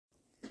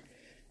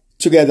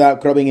together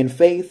growing in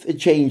faith,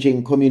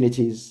 changing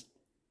communities.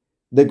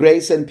 The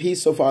grace and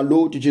peace of our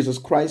Lord Jesus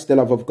Christ, the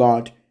love of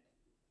God,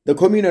 the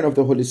communion of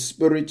the Holy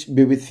Spirit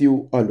be with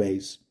you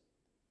always.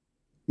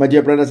 My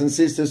dear brothers and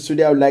sisters,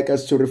 today I would like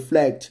us to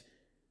reflect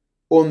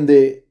on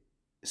the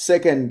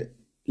second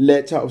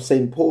letter of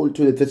St. Paul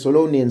to the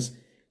Thessalonians,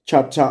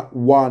 chapter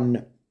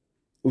 1,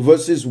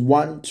 verses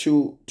 1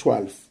 to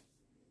 12.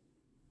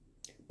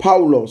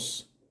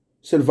 Paulos,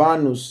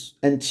 Silvanus,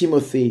 and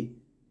Timothy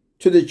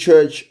to the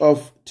church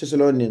of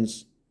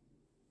Thessalonians,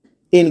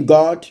 in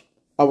God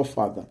our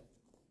Father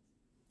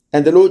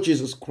and the Lord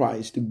Jesus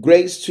Christ,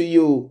 grace to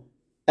you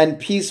and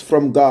peace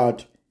from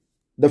God,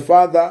 the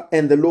Father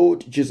and the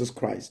Lord Jesus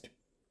Christ.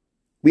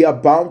 We are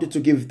bound to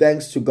give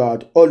thanks to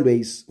God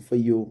always for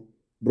you,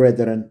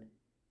 brethren,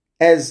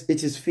 as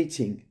it is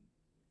fitting,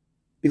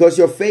 because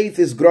your faith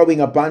is growing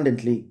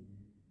abundantly,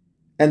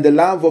 and the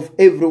love of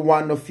every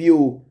one of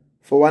you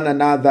for one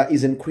another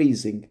is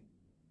increasing.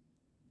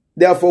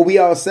 Therefore, we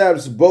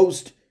ourselves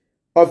boast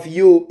of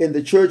you in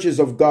the churches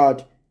of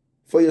God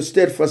for your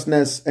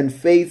steadfastness and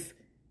faith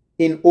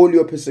in all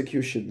your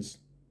persecutions,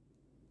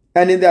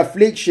 and in the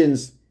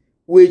afflictions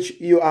which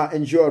you are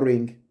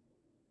enduring.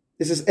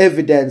 This is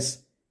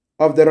evidence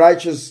of the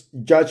righteous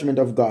judgment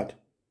of God,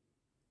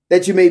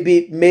 that you may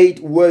be made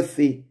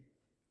worthy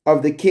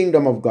of the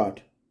kingdom of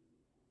God,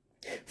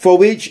 for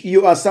which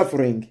you are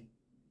suffering.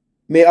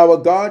 May our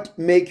God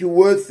make you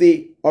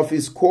worthy of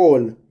his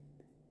call,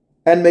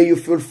 and may you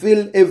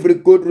fulfill every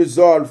good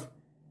resolve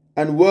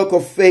and work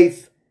of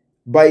faith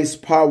by his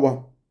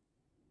power,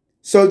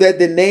 so that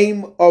the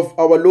name of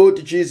our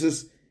Lord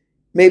Jesus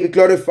may be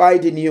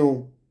glorified in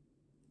you,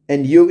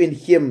 and you in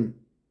him,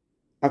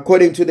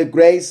 according to the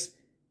grace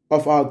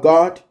of our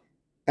God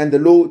and the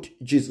Lord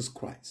Jesus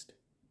Christ.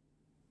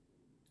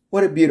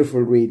 What a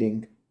beautiful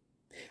reading.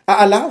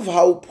 I love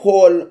how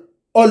Paul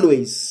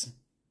always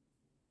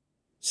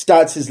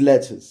starts his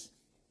letters.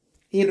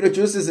 He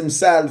introduces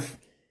himself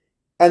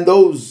and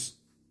those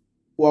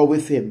who are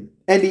with him,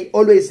 and he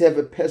always have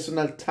a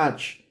personal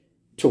touch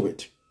to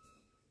it.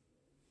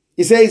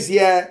 He says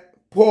here,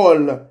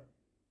 Paul,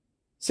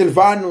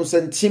 Silvanus,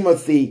 and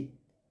Timothy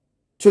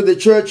to the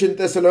church in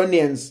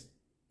Thessalonians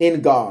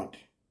in God,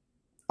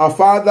 our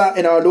Father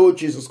and our Lord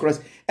Jesus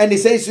Christ. And he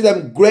says to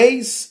them,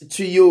 grace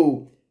to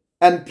you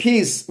and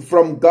peace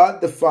from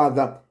God the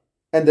Father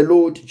and the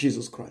Lord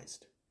Jesus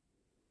Christ.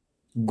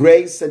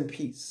 Grace and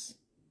peace.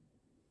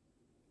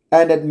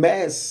 And at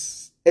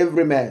Mass,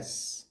 every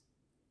Mass,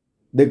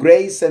 the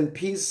grace and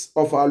peace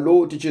of our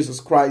Lord Jesus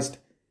Christ,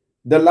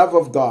 the love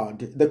of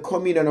God, the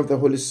communion of the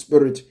Holy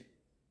Spirit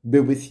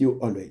be with you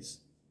always.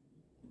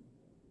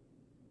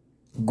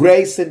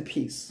 Grace and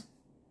peace.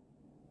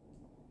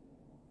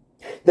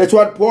 That's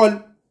what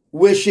Paul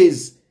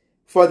wishes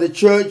for the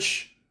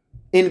church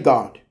in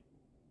God.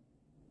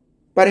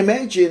 But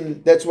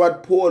imagine that's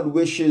what Paul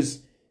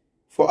wishes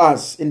for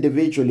us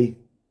individually,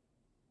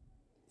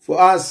 for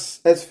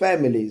us as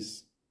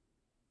families.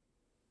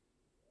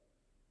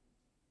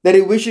 That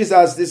he wishes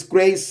us this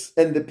grace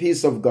and the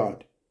peace of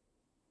God.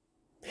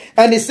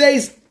 And he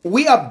says,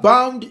 we are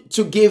bound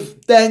to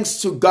give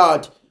thanks to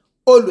God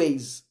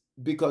always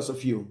because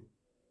of you.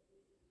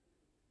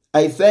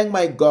 I thank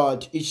my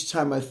God each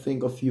time I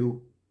think of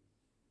you.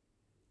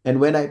 And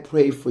when I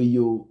pray for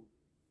you,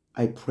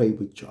 I pray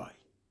with joy.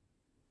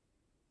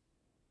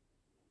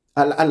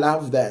 I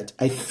love that.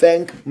 I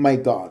thank my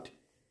God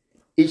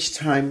each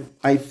time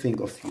I think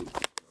of you.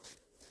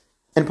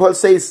 And Paul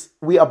says,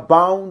 we are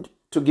bound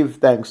to give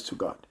thanks to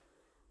God.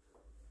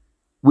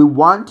 We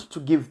want to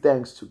give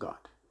thanks to God.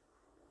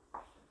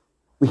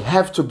 We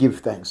have to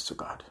give thanks to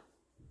God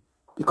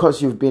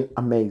because you've been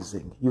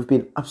amazing. You've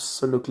been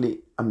absolutely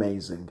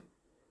amazing.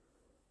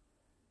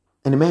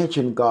 And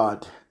imagine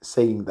God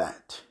saying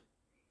that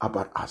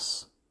about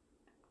us.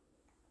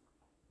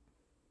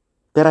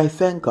 That I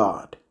thank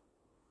God.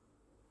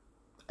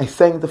 I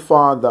thank the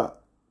Father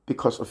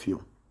because of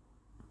you.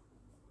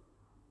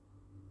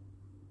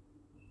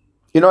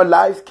 You know,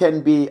 life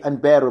can be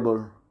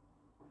unbearable.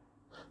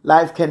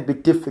 Life can be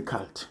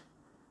difficult.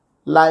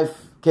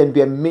 Life can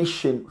be a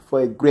mission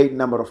for a great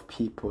number of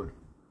people.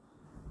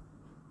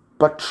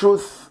 But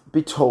truth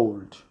be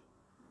told,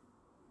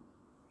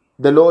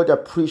 the Lord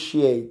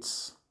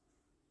appreciates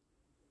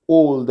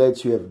all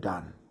that you have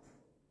done.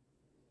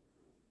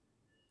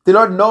 The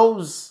Lord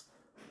knows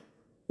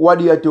what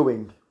you are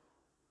doing.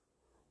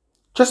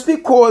 Just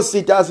because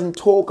he doesn't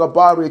talk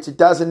about it, it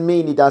doesn't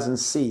mean he doesn't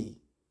see.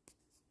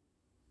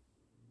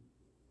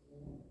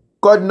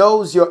 God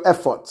knows your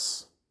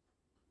efforts.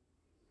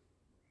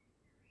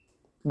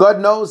 God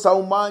knows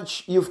how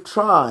much you've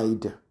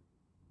tried.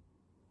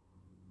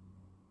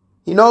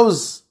 He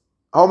knows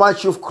how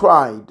much you've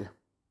cried.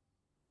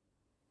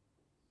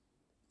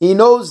 He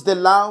knows the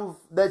love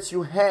that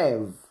you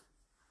have.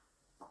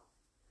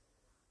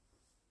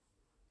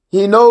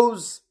 He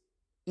knows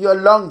your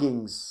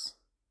longings.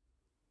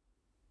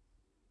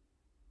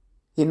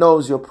 He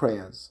knows your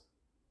prayers.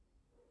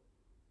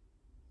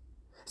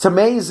 It's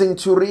amazing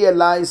to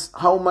realize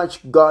how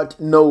much God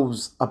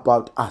knows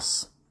about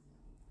us.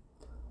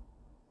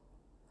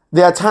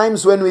 There are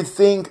times when we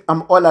think,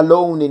 I'm all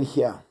alone in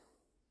here.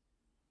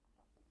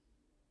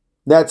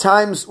 There are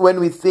times when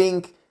we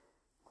think,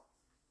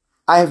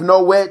 I have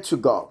nowhere to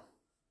go.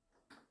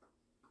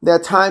 There are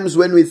times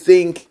when we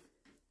think,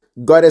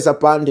 God has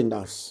abandoned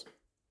us.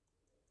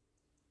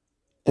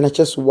 And I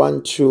just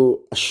want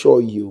to assure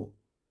you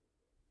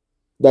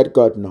that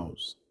God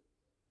knows.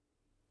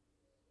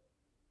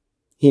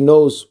 He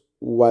knows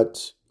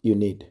what you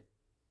need.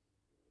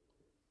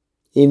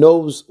 He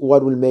knows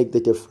what will make the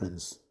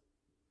difference.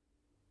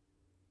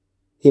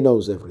 He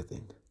knows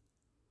everything.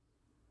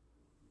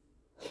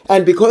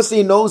 And because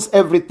He knows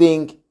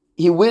everything,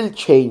 He will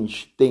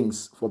change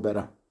things for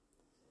better.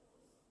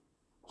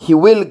 He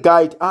will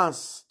guide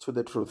us to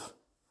the truth.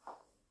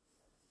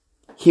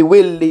 He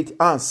will lead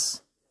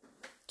us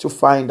to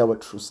find our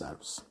true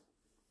selves.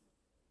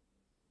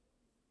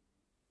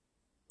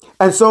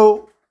 And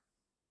so,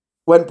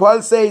 when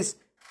Paul says,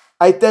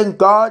 I thank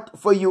God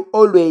for you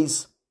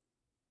always,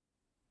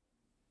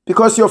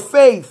 because your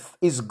faith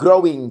is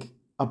growing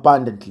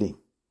abundantly.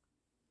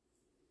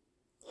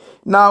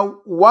 Now,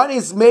 one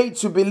is made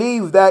to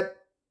believe that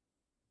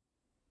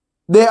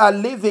they are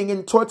living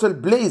in total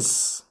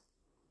bliss.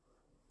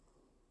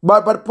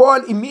 But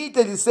Paul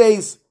immediately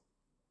says,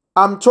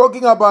 I'm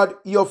talking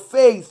about your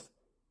faith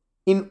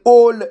in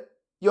all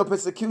your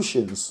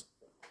persecutions.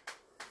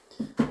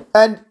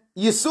 And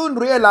you soon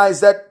realize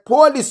that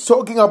Paul is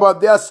talking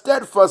about their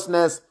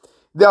steadfastness,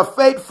 their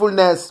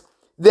faithfulness,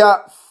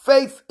 their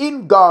faith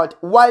in God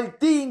while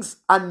things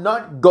are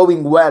not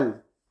going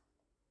well.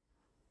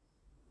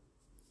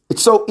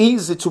 It's so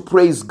easy to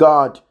praise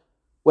God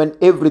when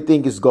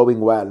everything is going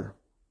well.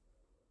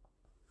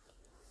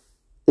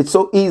 It's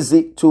so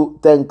easy to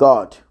thank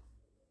God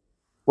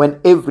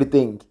when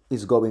everything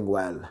is going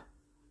well.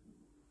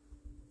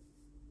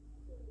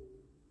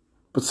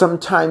 But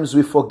sometimes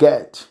we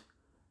forget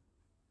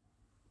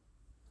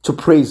to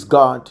praise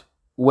God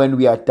when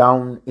we are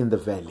down in the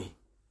valley.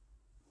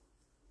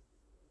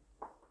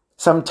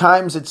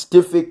 Sometimes it's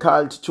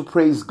difficult to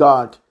praise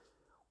God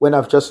when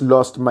I've just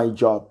lost my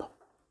job.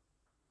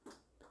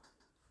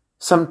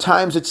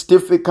 Sometimes it's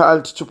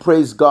difficult to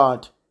praise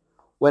God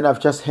when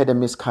I've just had a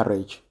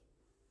miscarriage.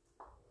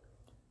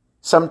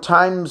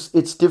 Sometimes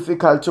it's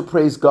difficult to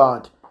praise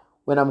God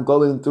when I'm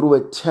going through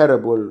a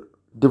terrible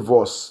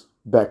divorce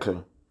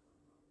battle.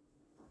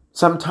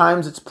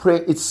 Sometimes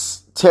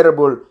it's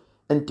terrible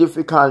and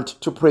difficult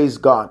to praise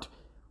God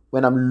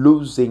when I'm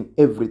losing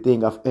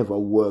everything I've ever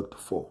worked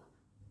for.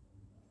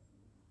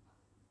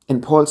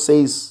 And Paul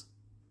says,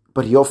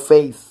 but your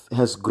faith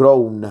has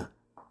grown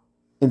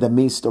in the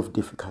midst of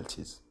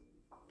difficulties.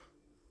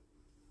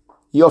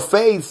 Your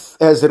faith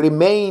has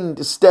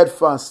remained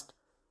steadfast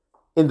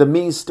in the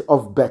midst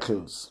of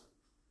battles.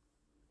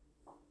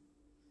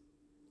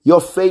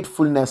 Your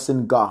faithfulness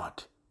in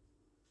God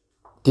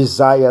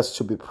desires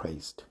to be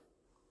praised.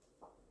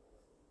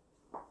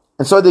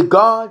 And so the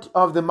God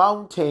of the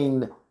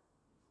mountain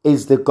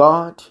is the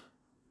God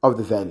of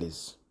the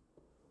valleys.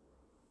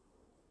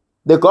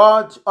 The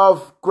God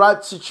of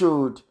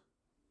gratitude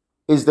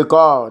is the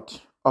God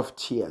of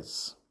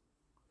tears.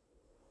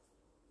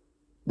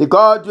 The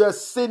God who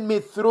has seen me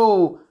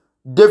through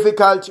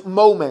difficult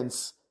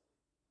moments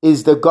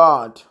is the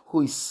God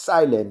who is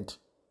silent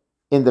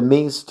in the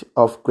midst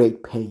of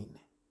great pain.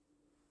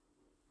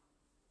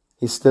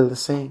 He's still the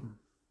same.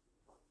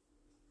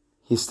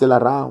 He's still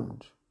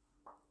around.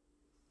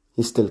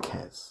 He still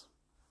cares.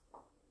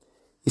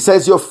 He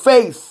says, your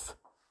faith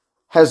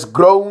has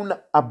grown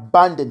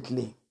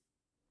abundantly.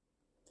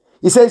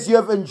 He says, you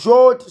have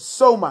endured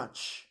so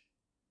much.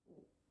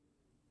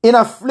 In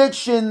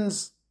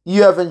afflictions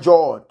you have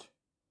endured.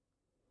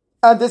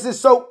 And this is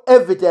so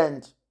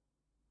evident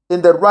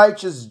in the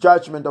righteous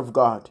judgment of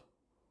God,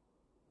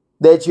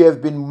 that you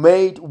have been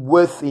made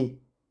worthy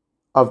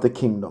of the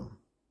kingdom.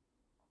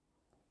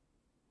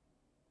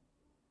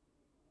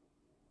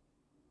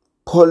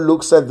 Paul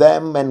looks at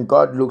them and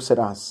God looks at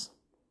us.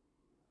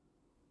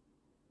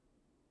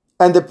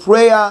 And the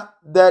prayer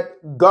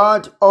that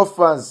God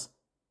offers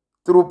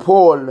through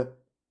Paul,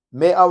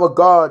 may our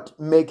God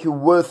make you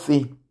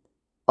worthy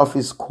of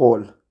his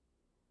call.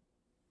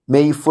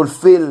 May he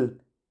fulfill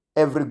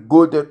every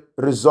good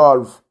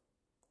resolve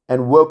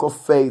and work of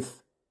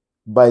faith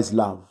by his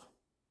love.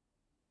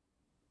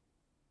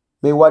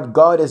 May what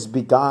God has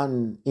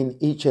begun in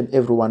each and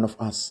every one of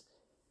us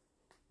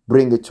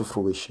bring it to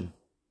fruition.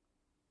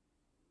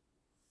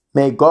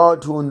 May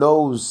God, who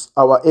knows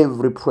our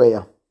every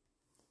prayer,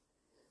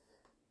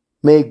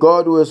 may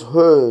God, who has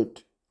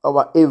heard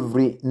our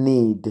every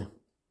need,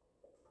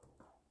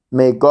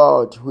 may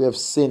God, who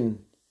has seen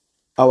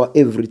our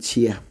every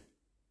tear,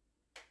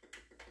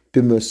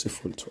 be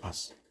merciful to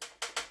us.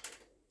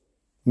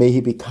 May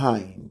he be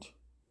kind.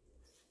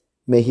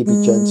 May he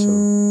be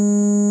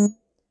gentle.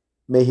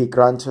 May he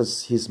grant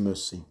us his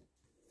mercy.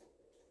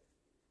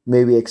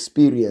 May we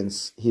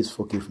experience his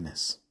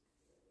forgiveness.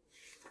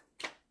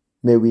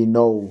 May we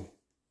know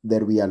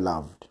that we are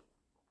loved.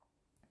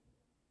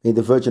 May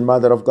the Virgin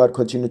Mother of God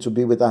continue to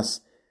be with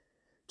us,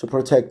 to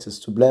protect us,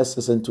 to bless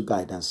us, and to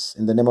guide us.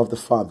 In the name of the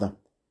Father,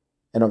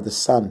 and of the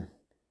Son,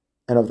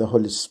 and of the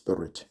Holy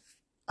Spirit.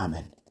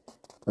 Amen.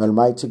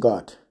 Almighty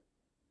God,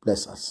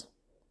 bless us.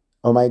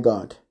 Oh my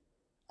God,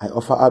 I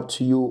offer up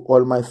to you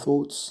all my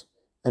thoughts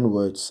and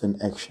words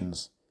and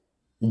actions,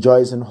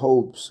 joys and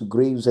hopes,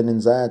 griefs and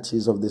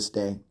anxieties of this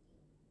day.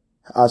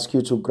 I ask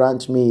you to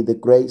grant me the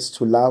grace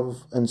to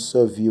love and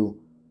serve you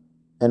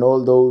and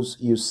all those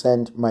you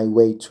send my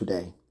way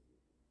today.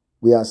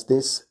 We ask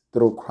this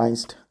through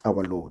Christ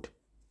our Lord.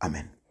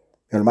 Amen.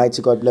 May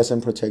Almighty God bless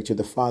and protect you,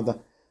 the Father,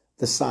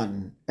 the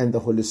Son, and the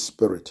Holy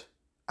Spirit.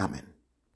 Amen.